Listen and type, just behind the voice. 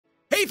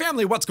Hey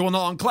family, what's going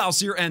on? Klaus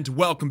here, and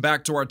welcome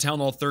back to our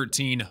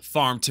TH13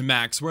 Farm to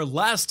Max, where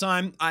last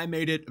time I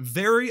made it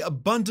very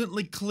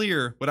abundantly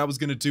clear what I was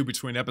going to do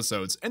between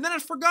episodes, and then I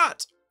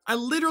forgot. I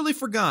literally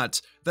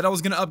forgot that I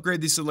was going to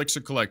upgrade this elixir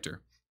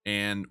collector.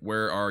 And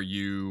where are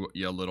you,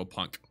 you little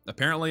punk?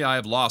 Apparently I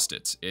have lost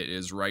it. It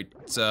is right,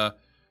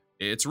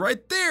 it's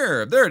right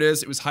there. There it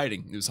is. It was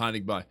hiding. It was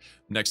hiding by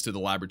next to the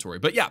laboratory.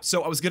 But yeah,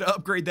 so I was going to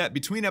upgrade that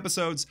between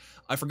episodes.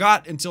 I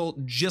forgot until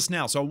just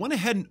now. So I went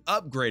ahead and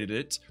upgraded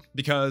it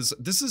because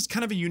this is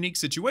kind of a unique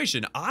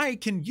situation. I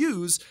can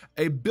use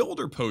a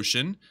builder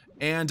potion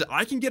and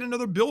I can get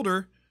another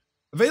builder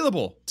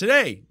available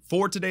today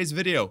for today's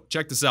video.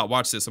 Check this out.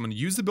 Watch this. I'm going to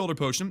use the builder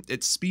potion.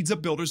 It speeds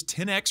up builders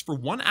 10x for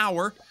 1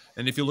 hour.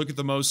 And if you look at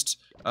the most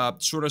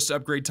shortest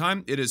upgrade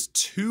time, it is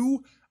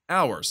 2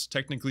 hours,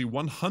 technically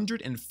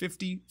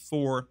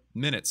 154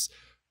 minutes.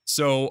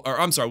 So, or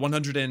I'm sorry,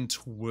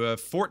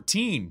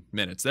 114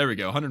 minutes. There we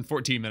go,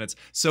 114 minutes.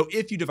 So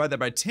if you divide that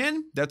by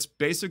 10, that's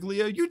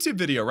basically a YouTube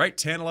video, right?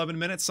 10, 11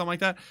 minutes, something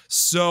like that.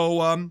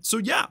 So, so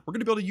yeah, we're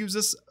gonna be able to use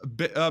this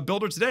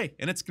builder today,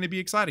 and it's gonna be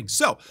exciting.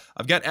 So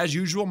I've got, as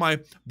usual, my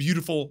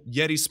beautiful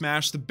Yeti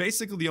Smash,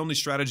 basically the only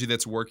strategy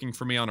that's working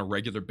for me on a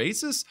regular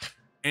basis,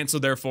 and so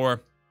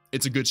therefore,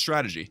 it's a good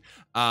strategy.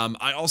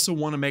 I also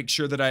want to make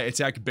sure that I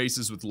attack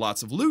bases with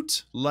lots of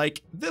loot,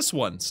 like this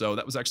one. So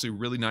that was actually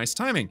really nice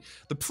timing.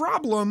 The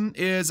problem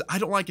is I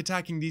don't like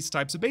attacking these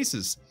types of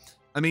bases.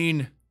 I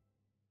mean,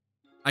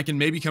 I can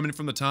maybe come in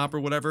from the top or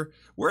whatever.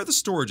 Where are the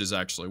storages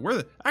actually?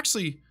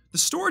 Actually, the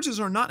storages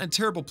are not in a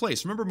terrible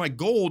place. Remember, my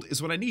gold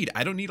is what I need.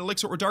 I don't need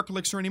elixir or dark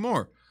elixir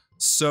anymore.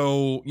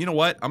 So, you know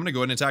what? I'm going to go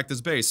ahead and attack this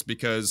base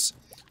because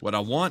what I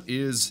want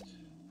is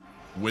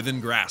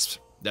within grasp.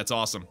 That's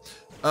awesome.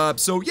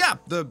 So yeah,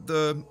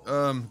 the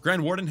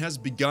Grand Warden has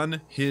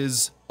begun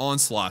his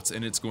onslaughts,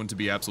 and it's going to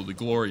be absolutely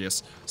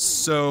glorious.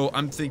 So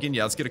I'm thinking,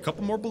 yeah, let's get a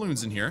couple more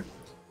balloons in here,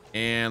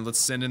 and let's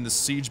send in the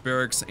siege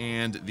barracks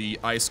and the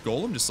ice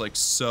golem, just like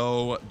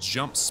so.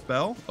 Jump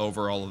spell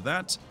over all of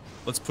that.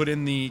 Let's put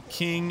in the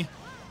king,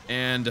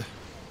 and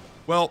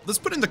well, let's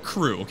put in the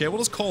crew. Okay, we'll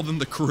just call them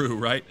the crew,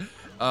 right?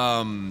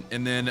 And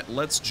then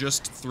let's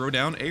just throw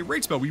down a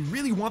raid spell. We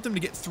really want them to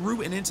get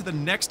through and into the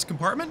next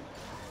compartment.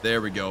 There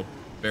we go.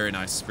 Very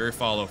nice. Very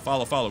follow.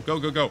 Follow, follow. Go,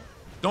 go, go.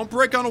 Don't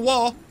break on a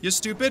wall, you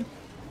stupid.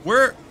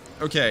 Where?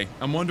 Okay,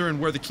 I'm wondering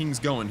where the king's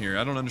going here.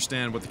 I don't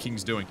understand what the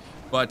king's doing.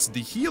 But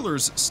the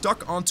healer's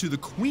stuck onto the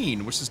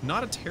queen, which is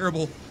not a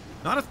terrible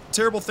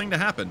thing to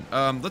happen.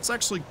 Let's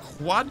actually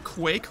quad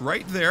quake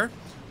right there.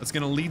 That's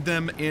going to lead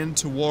them in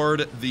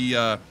toward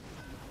the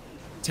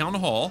town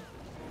hall.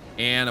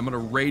 And I'm going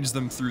to rage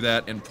them through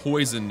that and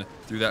poison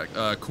through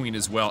that queen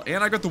as well.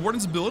 And I got the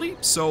warden's ability,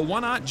 so why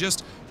not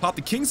just pop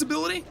the king's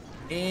ability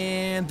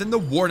and then the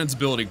warden's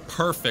ability.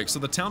 Perfect. So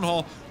the town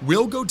hall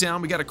will go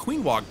down. We got a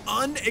queen walk,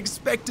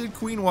 unexpected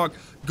queen walk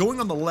going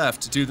on the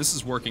left. Dude, this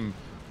is working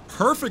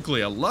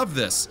perfectly. I love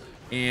this.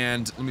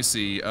 And let me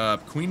see.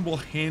 Queen will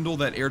handle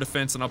that air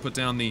defense, and I'll put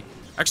down the...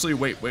 Actually,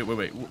 wait.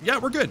 Yeah,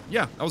 we're good.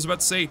 Yeah, I was about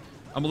to say...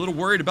 I'm a little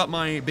worried about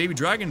my baby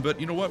dragon,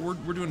 but you know what?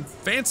 We're doing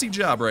fancy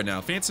job right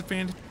now. Fancy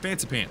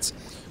pants.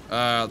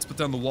 Let's put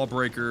down the wall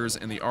breakers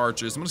and the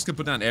archers. I'm just gonna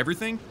put down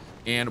everything.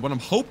 And what I'm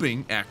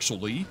hoping,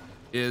 actually,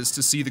 is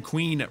to see the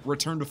queen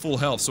return to full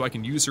health so I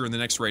can use her in the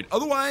next raid.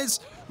 Otherwise,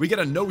 we get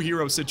a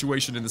no-hero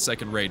situation in the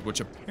second raid,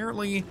 which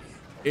apparently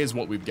is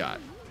what we've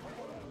got.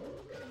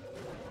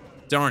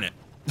 Darn it.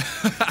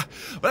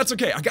 But that's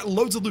okay. I got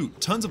loads of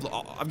loot,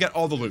 I've got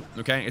all the loot.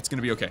 Okay, it's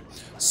gonna be okay.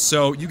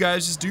 So you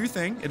guys just do your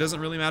thing. It doesn't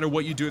really matter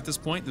what you do at this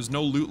point. There's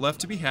no loot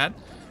left to be had,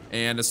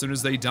 and as soon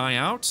as they die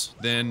out,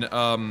 then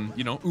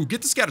you know, ooh,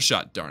 get the scatter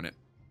shot. Darn it.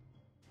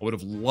 I would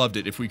have loved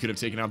it if we could have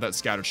taken out that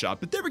scatter shot,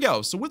 but there we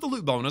go. So with the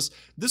loot bonus,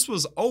 this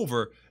was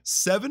over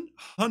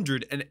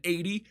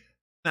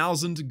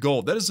 780,000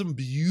 gold. That is some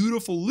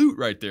beautiful loot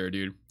right there,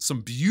 dude.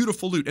 Some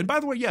beautiful loot. And by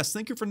the way, yes,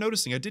 thank you for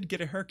noticing. I did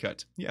get a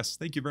haircut. Yes,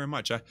 thank you very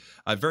much. I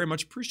very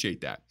much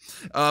appreciate that.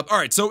 All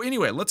right, so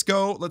anyway, let's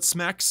go. Let's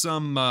smack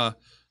some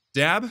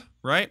dab,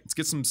 right? Let's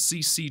get some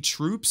CC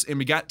troops, and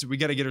we got to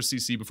get our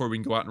CC before we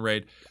can go out and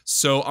raid.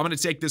 So I'm going to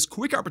take this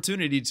quick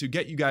opportunity to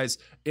get you guys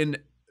in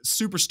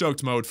super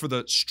stoked mode for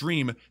the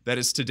stream that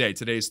is today.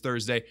 Today is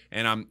Thursday,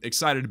 and I'm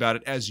excited about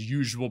it as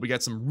usual. We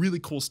got some really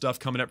cool stuff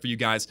coming up for you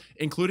guys,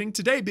 including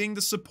today being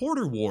the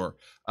supporter war.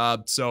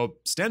 So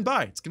stand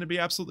by. It's going to be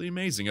absolutely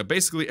amazing.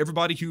 Basically,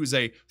 everybody who is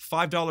a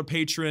 $5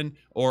 patron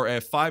or a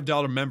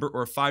 $5 member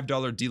or a $5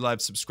 DLive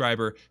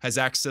subscriber has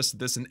access to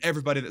this, and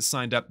everybody that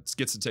signed up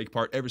gets to take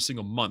part every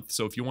single month.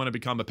 So if you want to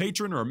become a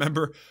patron or a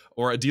member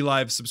or a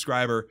DLive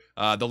subscriber,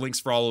 the links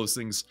for all those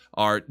things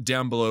are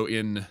down below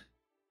in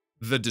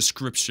the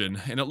description.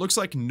 And it looks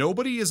like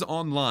nobody is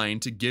online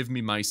to give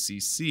me my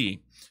CC.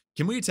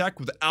 Can we attack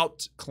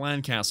without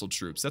clan castle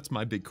troops? That's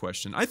my big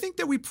question. I think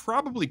that we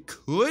probably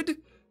could.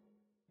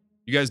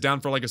 You guys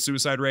down for like a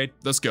suicide raid?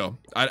 Let's go.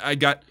 I've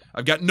got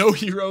no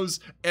heroes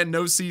and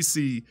no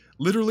CC.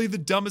 Literally the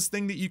dumbest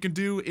thing that you can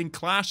do in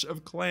Clash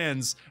of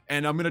Clans,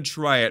 and I'm gonna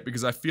try it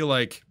because I feel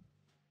like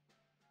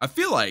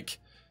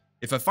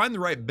if I find the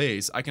right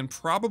base, I can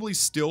probably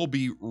still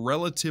be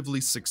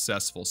relatively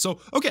successful. So,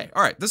 okay,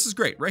 all right, this is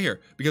great right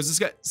here because it's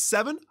got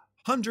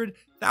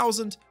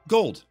 700,000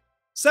 gold.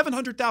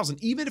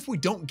 700,000, even if we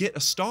don't get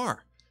a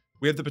star,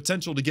 we have the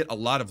potential to get a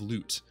lot of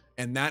loot.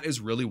 And that is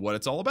really what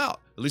it's all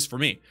about, at least for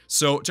me.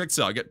 So check this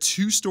out. I got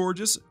 2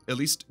 storages, at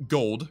least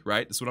gold,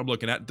 right? That's what I'm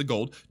looking at, the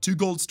gold. 2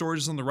 gold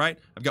storages on the right.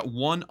 I've got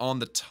 1 on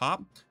the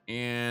top,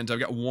 and I've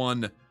got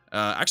 1,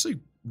 actually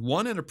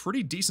 1 in a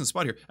pretty decent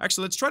spot here.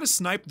 Actually, let's try to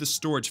snipe the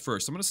storage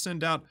first. I'm going to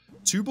send out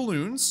 2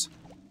 balloons,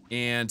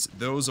 and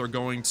those are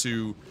going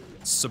to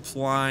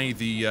supply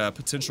the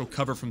potential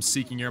cover from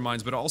seeking air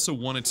mines, but I also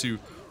wanted to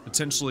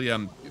potentially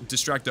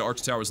distract the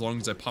arch tower as long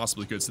as I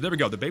possibly could. So there we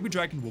go. The baby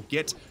dragon will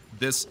get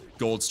this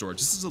gold storage.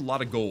 This is a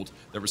lot of gold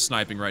that we're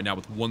sniping right now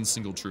with 1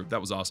 single troop.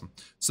 That was awesome.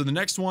 So the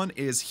next one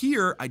is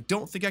here. I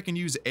don't think I can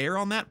use air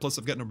on that. Plus,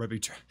 I've got no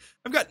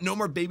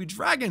more baby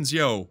dragons,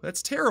 yo.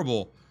 That's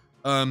terrible.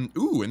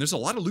 Ooh, and there's a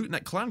lot of loot in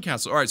that clown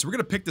castle. All right, so we're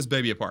gonna pick this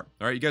baby apart.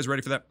 All right, you guys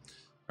ready for that?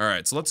 All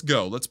right, so let's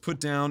go. Let's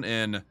put down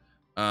an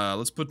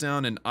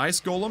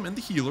ice golem and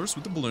the healers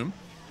with the balloon.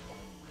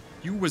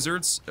 A few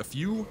wizards, a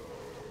few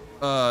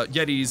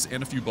yetis,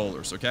 and a few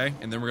bowlers, okay?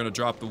 And then we're gonna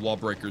drop the wall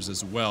breakers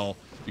as well,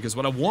 because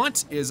what I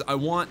want is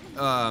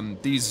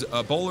these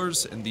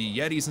bowlers and the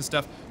yetis and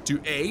stuff to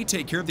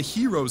take care of the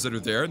heroes that are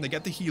there, and they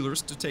get the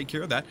healers to take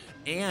care of that,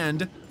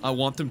 and I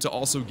want them to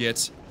also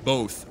get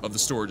both of the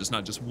storages,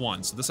 not just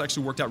one. So this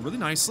actually worked out really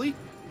nicely.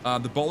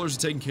 The bowlers are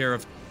taken care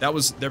of.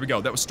 There we go.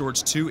 That was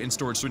storage 2 and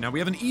storage 3. Now we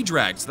have an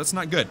E-drag, so that's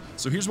not good.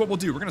 So here's what we'll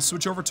do. We're gonna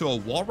switch over to a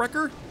wall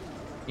wrecker,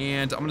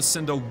 and I'm gonna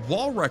send a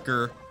wall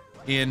wrecker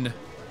in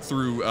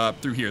through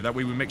here. That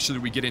way we make sure that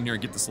we get in here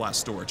and get this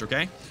last storage,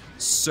 okay?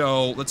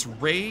 So let's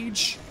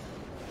rage,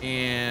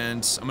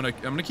 and I'm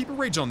gonna keep a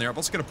rage on there. I've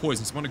also got a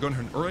poison, so I'm gonna go ahead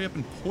and hurry up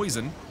and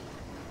poison.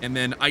 And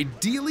then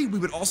ideally we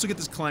would also get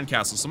this clan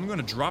castle. So I'm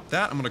gonna drop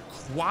that. I'm gonna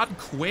quad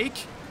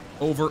quake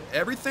over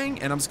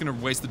everything, and I'm just gonna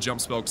waste the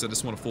jump spell because I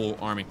just want a full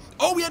army.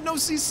 Oh, we had no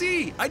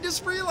CC! I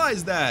just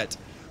realized that!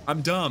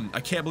 I'm dumb. I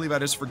can't believe I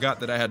just forgot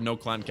that I had no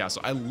clan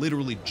castle. I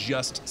literally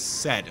just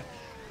said,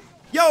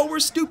 yo, we're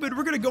stupid.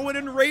 We're gonna go in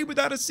and raid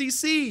without a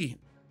CC.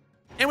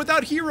 And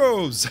without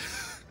heroes.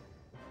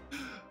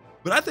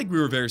 But I think we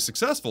were very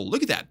successful.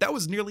 Look at that. That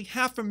was nearly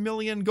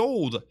 500,000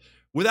 gold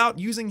without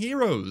using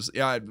heroes.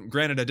 Yeah,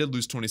 granted, I did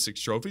lose 26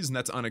 trophies, and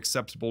that's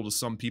unacceptable to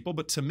some people.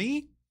 But to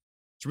me,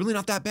 it's really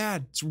not that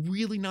bad. It's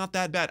really not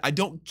that bad. I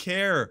don't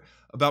care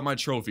about my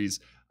trophies.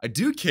 I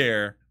do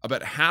care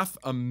about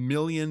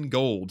 500,000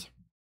 gold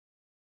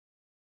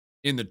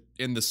in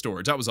the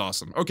storage. That was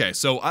awesome. Okay,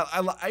 so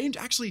I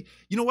actually,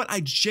 you know what?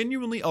 I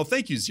genuinely, oh,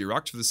 thank you,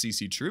 Xerox, for the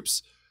CC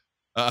troops.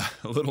 A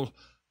little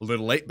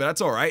late, but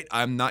that's all right.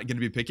 I'm not going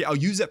to be picky. I'll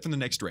use that for the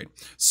next raid.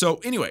 So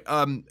anyway,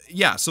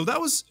 yeah, so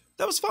that was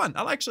fun.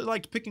 I actually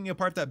liked picking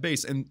apart that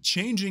base and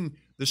changing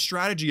the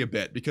strategy a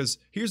bit, because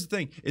here's the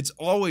thing. It's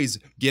always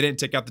get in,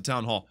 take out the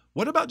town hall.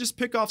 What about just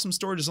pick off some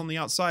storages on the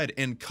outside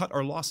and cut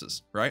our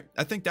losses, right?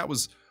 I think that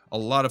was a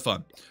lot of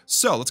fun.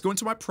 So let's go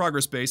into my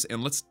progress base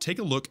and let's take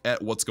a look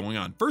at what's going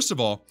on. First of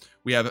all,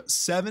 we have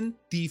 7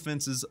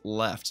 defenses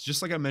left,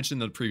 just like I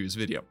mentioned in the previous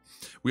video.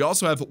 We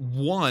also have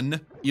 1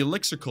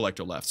 elixir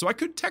collector left. So I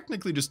could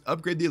technically just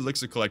upgrade the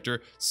elixir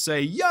collector, say,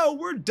 yo,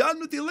 we're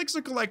done with the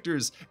elixir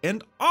collectors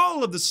and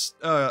all of this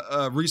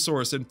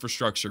resource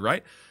infrastructure,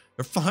 right?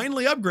 They're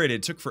finally upgraded.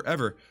 It took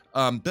forever.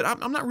 But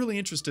I'm not really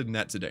interested in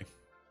that today.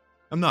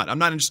 I'm not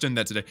interested in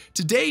that today.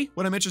 Today,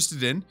 what I'm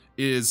interested in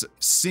is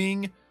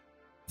seeing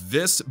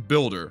this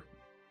builder.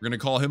 We're gonna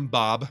call him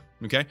Bob,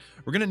 okay?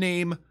 We're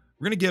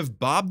gonna give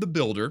Bob the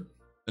builder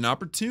an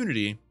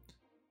opportunity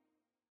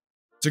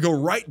to go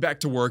right back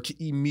to work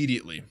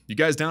immediately. You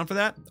guys down for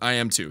that? I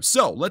am too.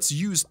 So let's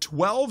use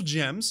 12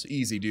 gems.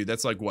 Easy, dude.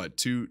 That's like what,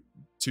 two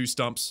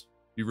stumps?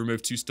 You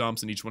remove 2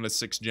 stumps and each one has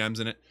 6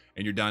 gems in it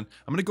and you're done.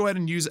 I'm gonna go ahead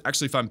and use,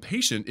 actually if I'm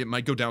patient, it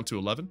might go down to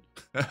 11.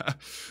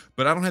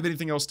 But I don't have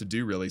anything else to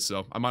do really,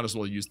 so I might as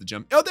well use the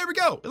gem. Oh, there we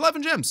go,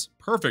 11 gems.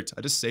 Perfect,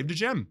 I just saved a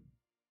gem.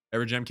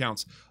 Every gem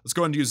counts. Let's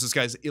go ahead and use this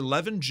guy's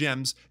 11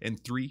 gems in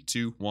 3,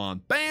 2,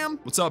 1. Bam!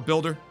 What's up,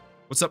 builder?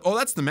 What's up? Oh,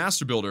 that's the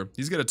master builder.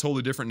 He's got a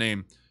totally different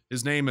name.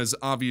 His name is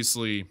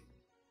obviously...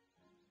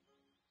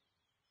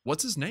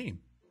 What's his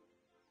name?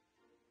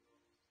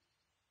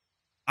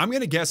 I'm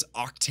gonna guess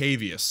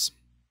Octavius.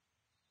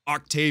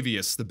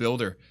 Octavius, the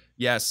builder.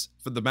 Yes,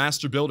 for the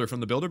master builder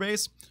from the builder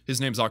base, his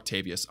name's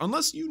Octavius.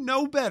 Unless you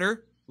know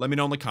better, let me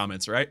know in the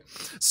comments, right?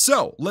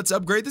 So let's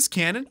upgrade this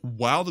cannon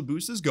while the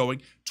boost is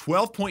going.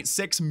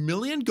 12.6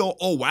 million gold.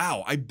 Oh,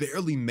 wow. I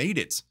barely made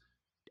it.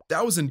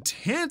 That was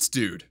intense,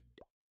 dude.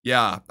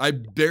 Yeah, I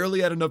barely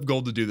had enough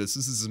gold to do this.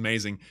 This is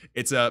amazing.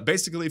 It's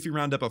basically, if you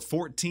round up, a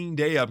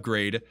 14-day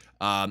upgrade,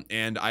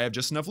 and I have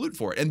just enough loot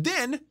for it. And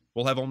then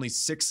we'll have only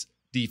 6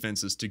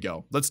 defenses to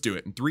go. Let's do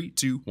it in 3,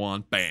 2,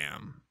 1,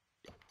 bam.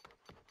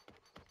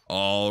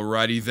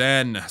 Alrighty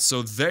then.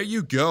 So there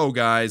you go,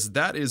 guys.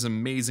 That is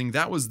amazing.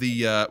 That was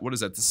the, what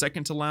is that? The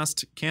second to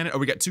last cannon? Oh,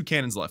 we got 2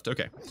 cannons left.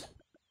 Okay.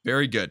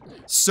 Very good.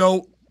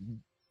 So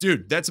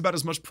Dude, that's about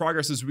as much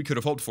progress as we could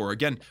have hoped for.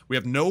 Again, we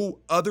have no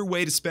other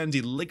way to spend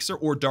elixir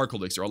or dark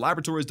elixir. Our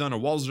laboratory is done, our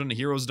walls are done, the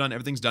heroes done,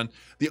 everything's done.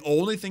 The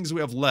only things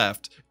we have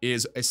left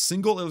is a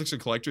single elixir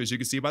collector, as you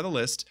can see by the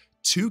list,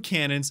 2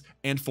 cannons,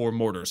 and 4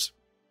 mortars.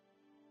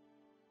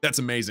 That's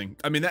amazing.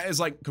 I mean, that is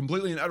like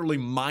completely and utterly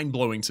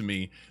mind-blowing to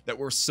me that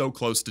we're so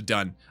close to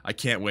done. I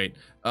can't wait.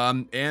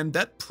 And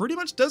that pretty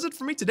much does it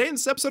for me today in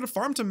this episode of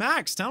Farm to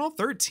Max, Town Hall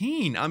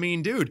 13. I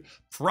mean, dude,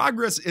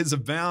 progress is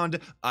abound.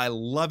 I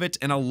love it,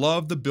 and I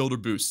love the builder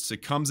boosts.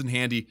 It comes in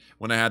handy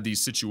when I have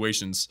these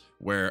situations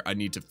where I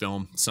need to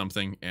film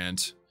something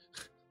and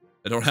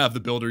I don't have the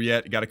builder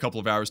yet. Got a couple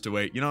of hours to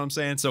wait. You know what I'm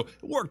saying? So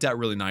it worked out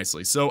really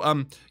nicely.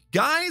 So,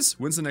 guys,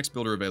 when's the next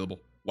builder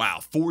available?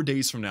 Wow, 4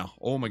 days from now.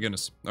 Oh my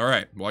goodness. All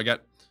right. Well,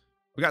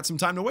 we got some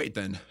time to wait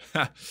then.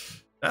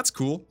 That's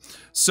cool.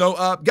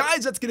 So,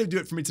 guys, that's going to do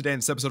it for me today in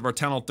this episode of our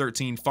Town Hall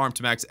 13 Farm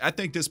to Max. I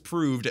think this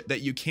proved that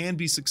you can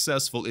be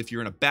successful if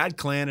you're in a bad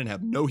clan and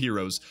have no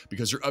heroes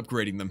because you're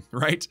upgrading them,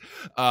 right?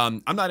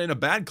 I'm not in a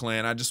bad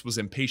clan. I just was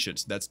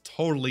impatient. That's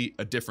totally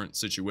a different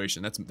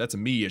situation. That's a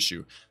me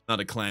issue,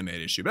 not a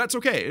clanmate issue. But that's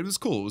okay. It was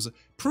cool. It was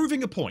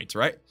proving a point,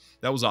 right?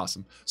 That was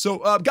awesome.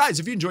 So, guys,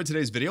 if you enjoyed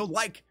today's video,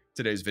 like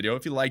today's video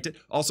if you liked it.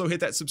 Also hit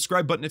that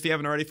subscribe button if you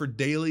haven't already for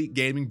daily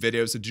gaming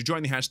videos and to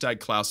join the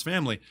hashtag Klaus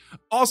family.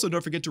 Also,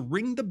 don't forget to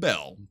ring the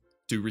bell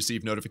to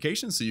receive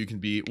notifications so you can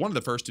be one of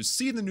the first to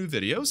see the new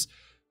videos.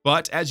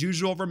 But as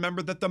usual,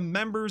 remember that the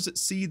members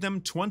see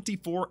them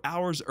 24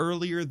 hours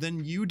earlier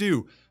than you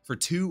do for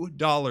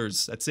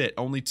 $2. That's it,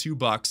 only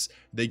 $2.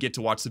 They get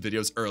to watch the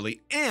videos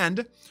early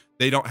and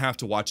they don't have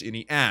to watch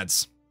any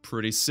ads.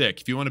 Pretty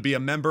sick. If you want to be a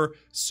member,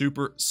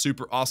 super,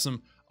 super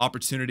awesome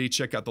opportunity.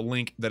 Check out the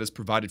link that is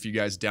provided for you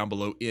guys down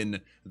below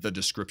in the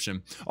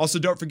description. Also,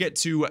 don't forget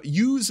to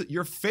use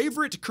your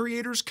favorite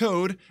creators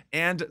code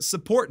and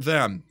support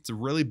them. It's a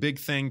really big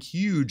thing,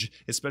 huge,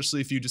 especially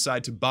if you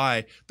decide to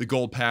buy the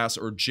gold pass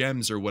or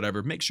gems or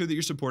whatever. Make sure that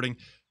you're supporting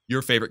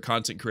your favorite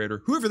content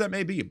creator, whoever that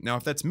may be. Now,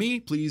 if that's me,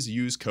 please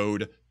use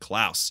code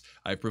Klaus.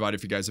 I've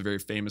provided for you guys a very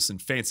famous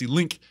and fancy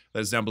link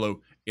that is down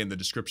below in the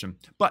description.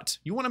 But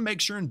you want to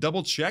make sure and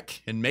double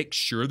check and make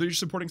sure that you're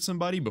supporting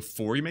somebody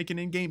before you make an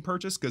in-game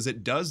purchase, because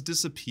it does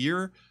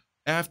disappear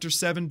after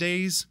 7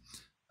 days.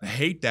 I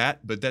hate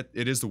that, but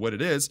it is what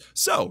it is.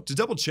 So to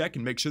double check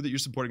and make sure that you're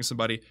supporting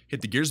somebody,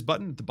 hit the gears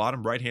button at the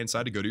bottom right-hand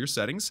side to go to your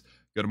settings.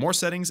 Go to more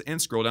settings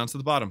and scroll down to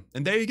the bottom.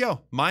 And there you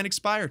go. Mine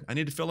expired. I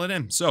need to fill it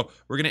in. So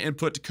we're going to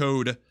input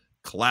code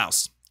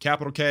Klaus.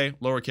 Capital K,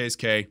 lowercase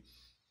k,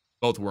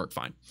 both work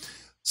fine.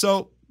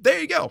 So there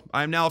you go.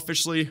 I'm now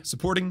officially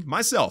supporting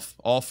myself,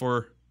 all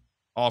for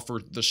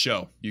the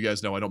show. You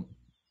guys know I don't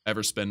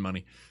ever spend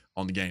money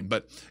on the game.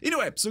 But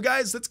anyway, so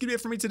guys, that's gonna be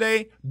it for me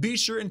today. Be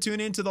sure and tune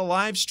in to the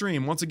live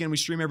stream. Once again, we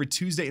stream every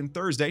Tuesday and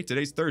Thursday.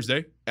 Today's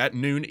Thursday at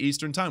noon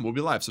Eastern time. We'll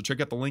be live, so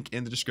check out the link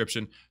in the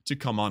description to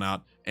come on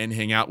out and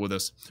hang out with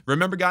us.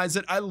 Remember, guys,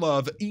 that I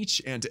love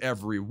each and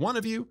every one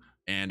of you,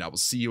 and I will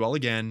see you all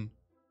again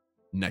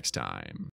next time.